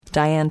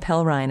Diane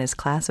Pellrein is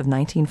class of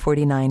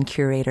 1949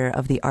 curator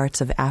of the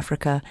arts of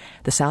Africa,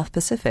 the South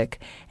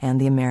Pacific, and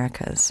the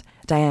Americas.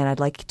 Diane, I'd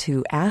like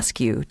to ask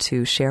you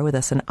to share with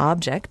us an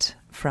object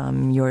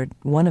from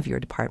one of your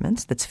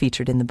departments that's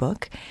featured in the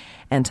book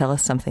and tell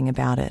us something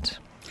about it.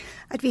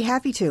 I'd be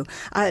happy to.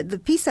 The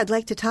piece I'd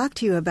like to talk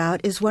to you about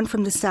is one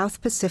from the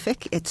South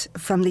Pacific. It's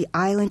from the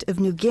island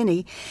of New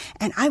Guinea.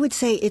 And I would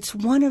say it's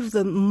one of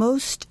the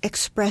most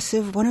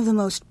expressive, one of the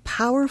most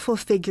powerful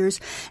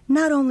figures,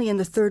 not only in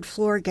the third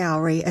floor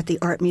gallery at the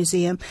Art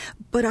Museum,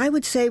 but I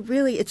would say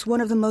really it's one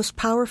of the most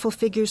powerful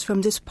figures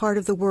from this part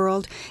of the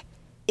world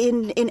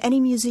in any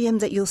museum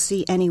that you'll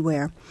see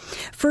anywhere.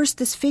 First,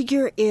 this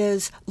figure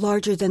is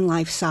larger than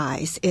life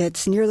size.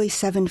 It's nearly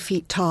 7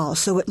 feet tall,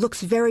 so it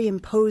looks very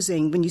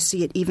imposing when you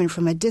see it even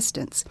from a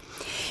distance.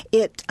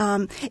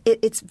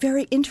 It's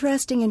very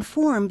interesting in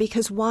form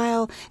because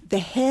while the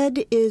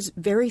head is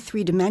very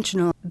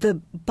three-dimensional, the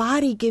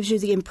body gives you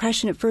the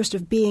impression at first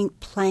of being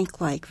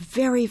plank-like,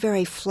 very,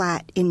 very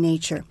flat in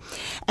nature.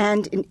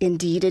 And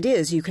indeed it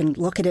is. You can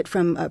look at it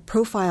from a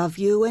profile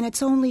view, and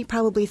it's only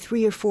probably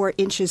 3 or 4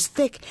 inches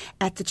thick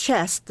at the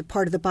chest, the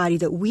part of the body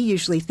that we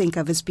usually think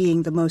of as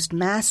being the most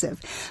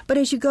massive. But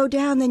as you go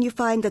down, then you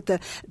find that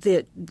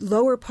the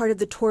lower part of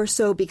the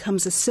torso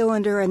becomes a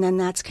cylinder, and then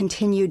that's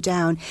continued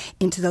down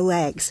into the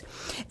legs.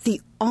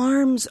 The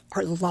arms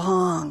are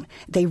long.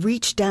 They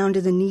reach down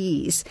to the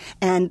knees,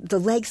 and the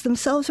legs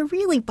themselves are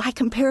really, by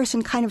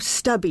comparison, kind of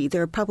stubby.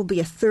 They're probably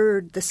a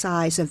third the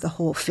size of the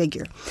whole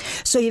figure.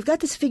 So you've got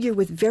this figure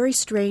with very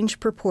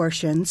strange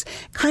proportions,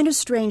 kind of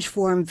strange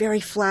form, very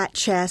flat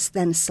chest,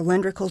 then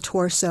cylindrical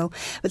torso.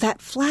 But that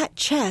flat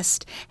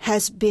chest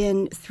has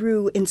been,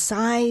 through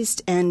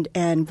incised and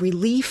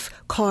relief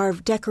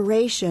carved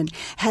decoration,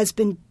 has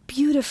been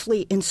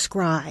beautifully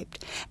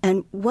inscribed.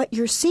 And what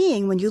you're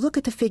seeing when you look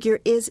at the figure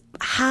is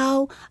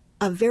how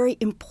a very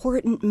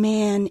important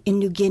man in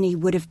New Guinea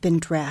would have been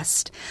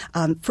dressed.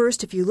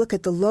 First, if you look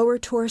at the lower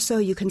torso,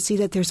 you can see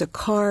that there's a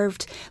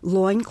carved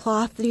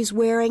loincloth that he's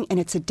wearing, and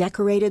it's a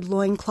decorated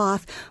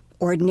loincloth.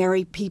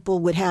 Ordinary people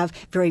would have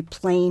very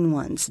plain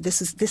ones. This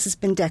has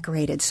been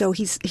decorated, so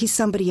he's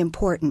somebody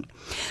important.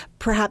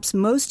 Perhaps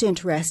most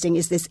interesting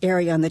is this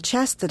area on the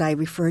chest that I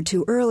referred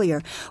to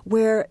earlier,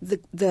 where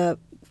the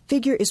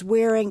figure is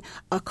wearing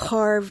a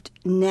carved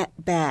net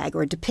bag,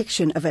 or a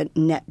depiction of a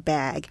net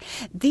bag.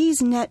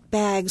 These net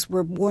bags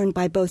were worn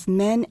by both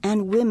men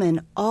and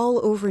women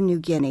all over New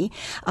Guinea.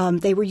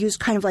 They were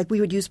used kind of like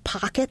we would use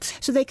pockets,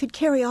 so they could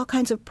carry all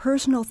kinds of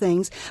personal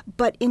things.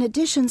 But in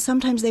addition,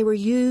 sometimes they were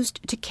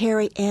used to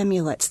carry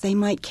amulets. They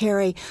might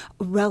carry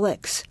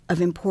relics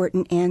of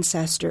important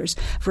ancestors.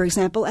 For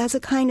example, as a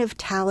kind of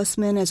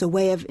talisman, as a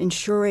way of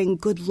ensuring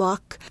good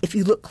luck. If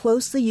you look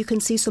closely, you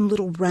can see some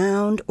little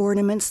round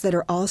ornaments that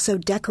are also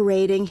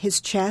decorating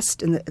his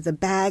chest and the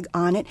bag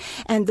on it.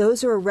 And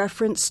those are a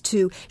reference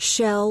to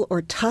shell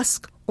or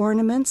tusk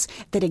ornaments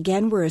that,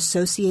 again, were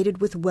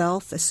associated with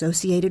wealth,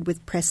 associated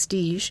with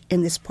prestige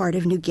in this part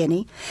of New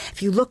Guinea.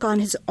 If you look on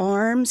his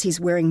arms, he's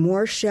wearing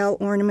more shell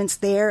ornaments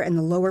there, and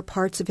the lower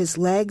parts of his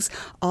legs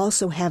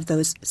also have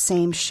those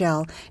same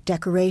shell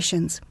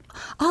decorations.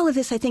 All of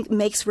this, I think,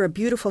 makes for a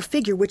beautiful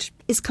figure, which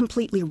is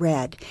completely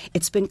red.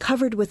 It's been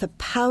covered with a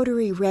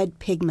powdery red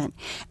pigment.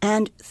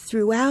 And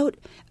throughout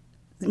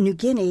New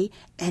Guinea,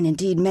 and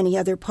indeed many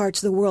other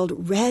parts of the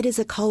world, red is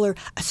a color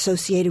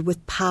associated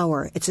with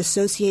power. It's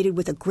associated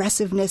with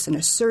aggressiveness and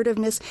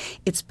assertiveness.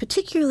 It's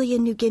particularly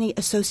in New Guinea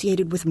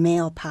associated with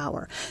male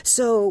power.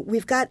 So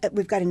we've got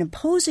an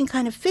imposing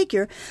kind of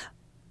figure.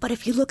 But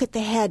if you look at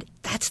the head,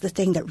 that's the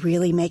thing that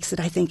really makes it,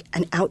 I think,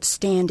 an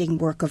outstanding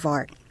work of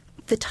art.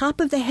 The top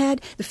of the head,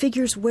 the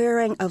figure's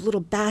wearing a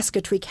little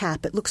basketry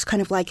cap. It looks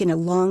kind of like an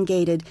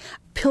elongated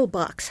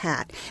pillbox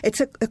hat. It's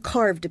a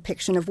carved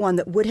depiction of one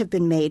that would have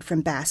been made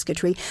from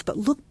basketry. But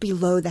look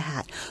below the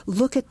hat.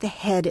 Look at the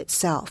head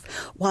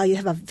itself. While you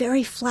have a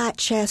very flat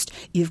chest,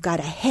 you've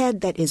got a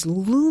head that is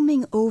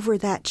looming over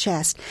that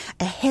chest,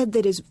 a head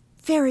that is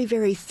very,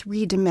 very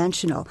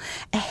three-dimensional,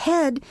 a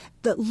head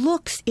that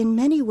looks in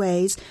many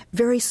ways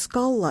very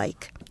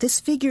skull-like. This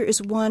figure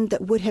is one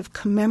that would have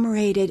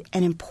commemorated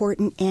an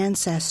important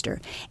ancestor.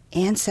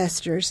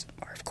 Ancestors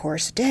are, of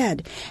course,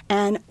 dead.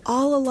 And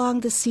all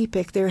along the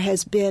Sepik, there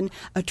has been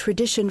a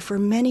tradition for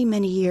many,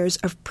 many years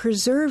of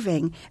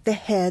preserving the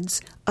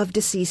heads of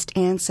deceased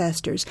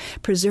ancestors,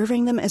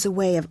 preserving them as a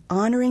way of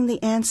honoring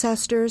the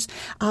ancestors,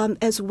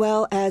 as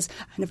well as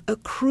kind of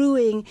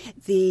accruing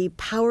the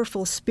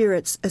powerful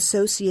spirits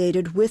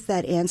associated with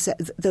that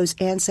those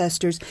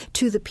ancestors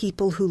to the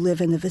people who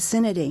live in the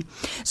vicinity.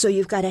 So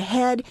you've got a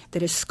head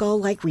that is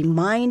skull-like,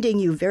 reminding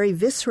you very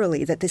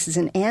viscerally that this is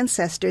an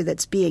ancestor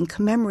that's being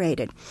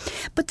commemorated.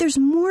 But there's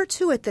more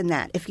to it than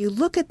that. If you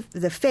look at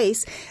the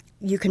face,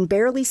 you can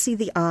barely see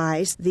the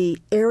eyes. The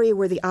area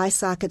where the eye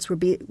sockets would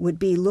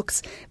be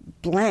looks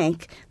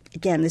blank.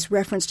 Again, this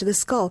reference to the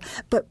skull.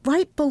 But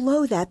right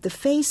below that, the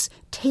face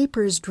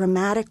tapers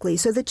dramatically,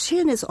 so the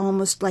chin is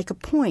almost like a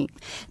point.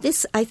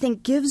 This, I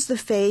think, gives the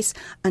face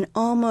an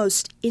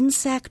almost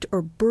insect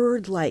or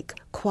bird-like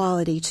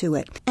quality to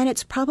it. And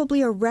it's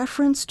probably a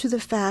reference to the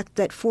fact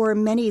that for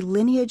many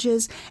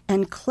lineages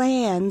and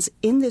clans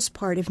in this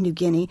part of New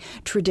Guinea,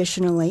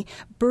 traditionally,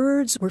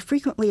 birds were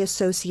frequently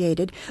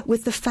associated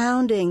with the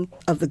founding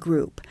of the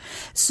group.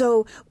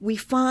 So we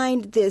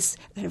find this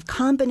kind of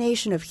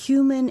combination of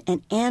human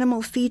and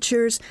animal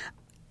features.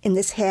 In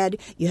this head,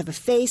 you have a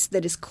face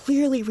that is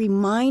clearly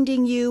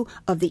reminding you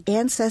of the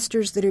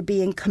ancestors that are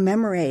being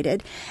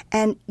commemorated,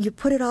 and you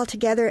put it all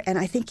together, and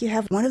I think you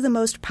have one of the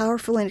most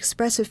powerful and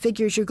expressive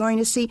figures you're going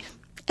to see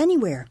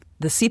anywhere.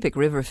 The Sepik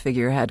River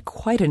figure had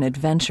quite an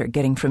adventure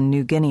getting from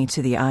New Guinea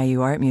to the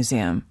IU Art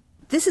Museum.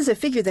 This is a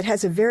figure that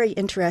has a very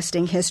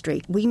interesting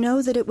history. We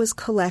know that it was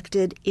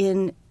collected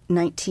in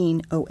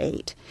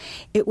 1908.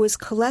 It was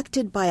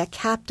collected by a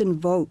Captain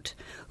Vogt,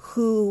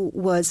 who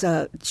was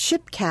a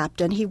ship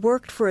captain. He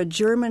worked for a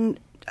German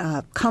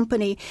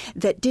company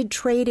that did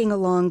trading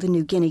along the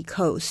New Guinea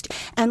coast.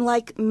 And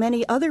like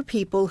many other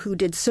people who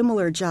did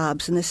similar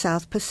jobs in the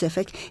South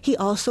Pacific, he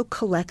also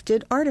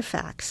collected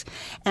artifacts.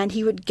 And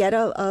he would get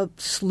a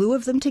slew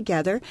of them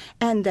together,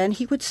 and then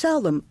he would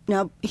sell them.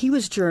 Now, he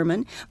was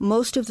German.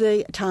 Most of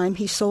the time,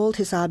 he sold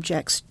his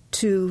objects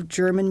to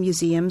German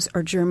museums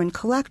or German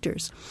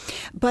collectors.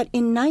 But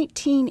in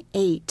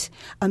 1908,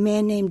 a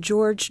man named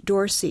George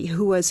Dorsey,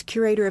 who was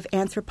curator of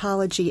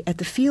anthropology at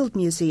the Field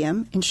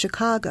Museum in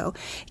Chicago,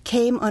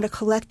 came on a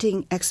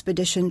collecting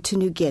expedition to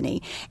New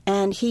Guinea,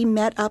 and he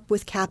met up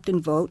with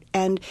Captain Vogt,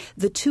 and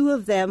the two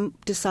of them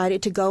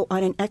decided to go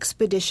on an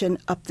expedition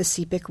up the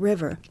Sepik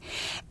River.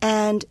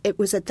 And it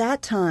was at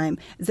that time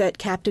that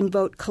Captain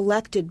Vogt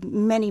collected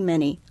many,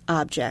 many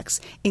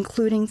objects,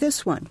 including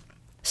this one.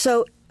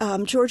 So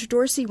George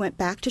Dorsey went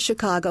back to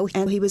Chicago,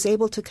 and he was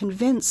able to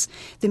convince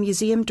the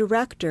museum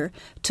director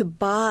to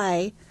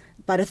buy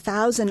about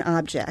 1,000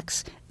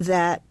 objects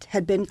that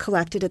had been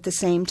collected at the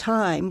same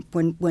time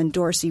when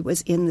Dorsey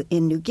was in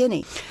New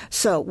Guinea.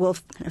 So we'll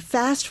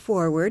fast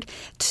forward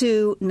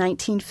to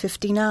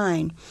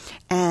 1959,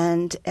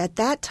 and at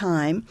that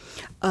time,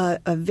 a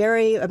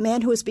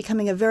man who was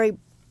becoming a very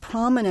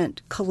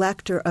prominent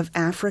collector of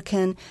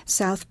African,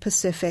 South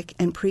Pacific,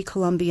 and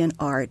pre-Columbian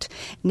art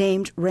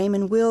named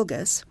Raymond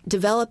Wilgus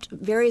developed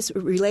various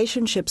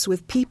relationships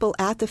with people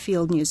at the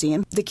Field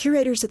Museum. The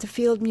curators at the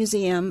Field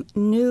Museum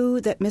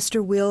knew that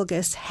Mr.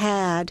 Wilgus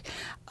had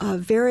a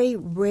very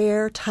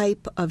rare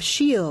type of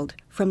shield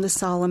from the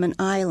Solomon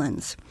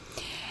Islands.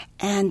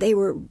 And they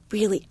were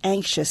really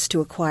anxious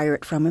to acquire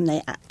it from him.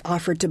 They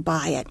offered to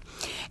buy it.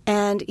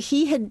 And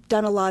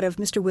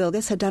Mr.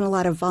 Wilgus had done a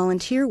lot of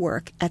volunteer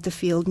work at the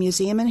Field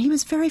Museum, and he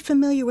was very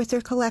familiar with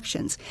their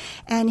collections.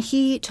 And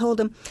he told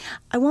them,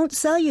 I won't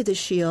sell you the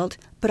shield,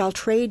 but I'll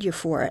trade you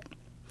for it.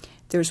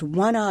 There's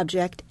one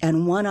object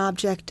and one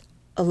object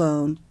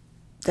alone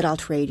that I'll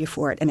trade you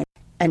for it.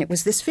 And it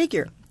was this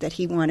figure that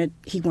he wanted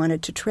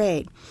to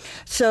trade.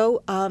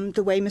 So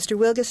the way Mr.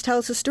 Wilgus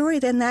tells the story,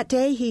 then that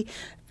day he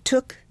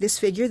took this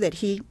figure that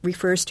he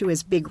refers to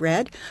as Big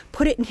Red,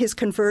 put it in his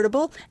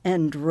convertible,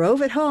 and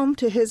drove it home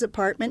to his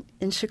apartment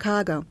in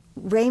Chicago.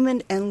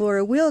 Raymond and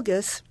Laura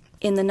Wilgus,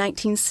 in the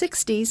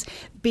 1960s,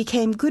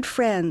 became good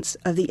friends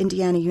of the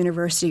Indiana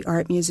University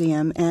Art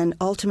Museum, and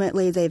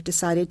ultimately they've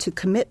decided to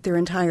commit their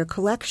entire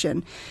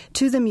collection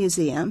to the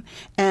museum,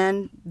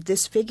 and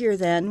this figure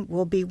then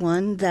will be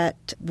one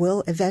that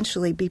will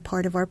eventually be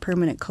part of our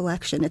permanent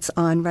collection. It's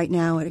on right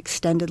now at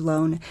extended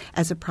loan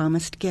as a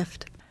promised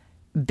gift.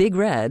 Big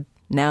Red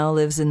now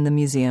lives in the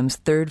museum's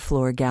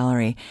third-floor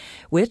gallery,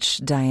 which,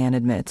 Diane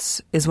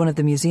admits, is one of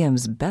the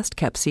museum's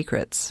best-kept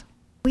secrets.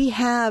 We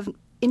have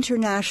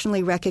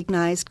internationally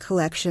recognized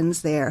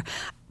collections there,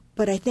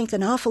 but I think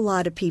an awful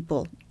lot of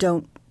people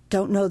don't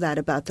know that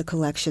about the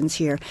collections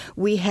here.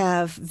 We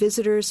have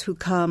visitors who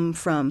come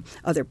from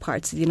other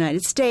parts of the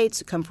United States,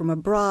 who come from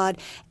abroad,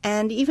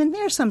 and even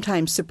they're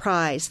sometimes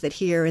surprised that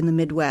here in the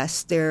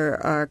Midwest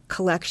there are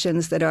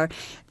collections that are,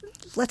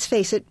 let's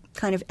face it,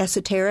 kind of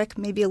esoteric,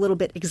 maybe a little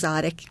bit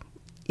exotic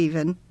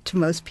even to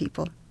most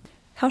people.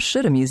 How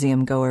should a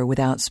museum goer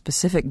without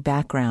specific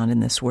background in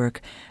this work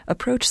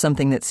approach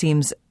something that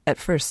seems at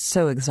first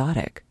so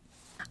exotic?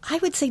 I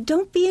would say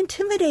don't be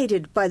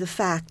intimidated by the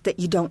fact that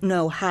you don't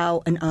know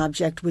how an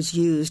object was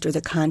used or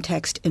the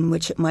context in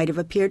which it might have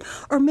appeared,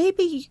 or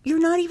maybe you're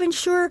not even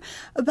sure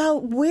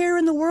about where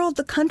in the world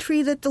the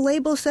country that the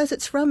label says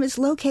it's from is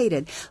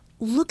located.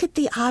 Look at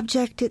the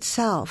object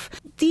itself.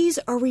 These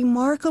are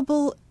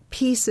remarkable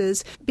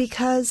pieces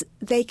because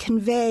they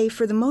convey,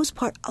 for the most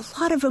part, a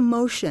lot of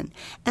emotion.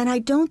 And I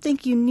don't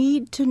think you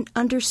need to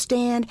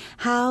understand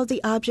how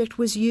the object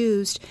was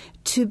used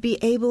to be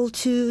able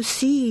to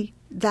see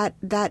that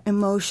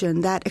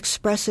emotion, that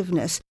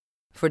expressiveness.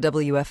 For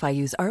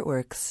WFIU's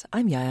Artworks,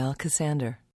 I'm Yael Cassander.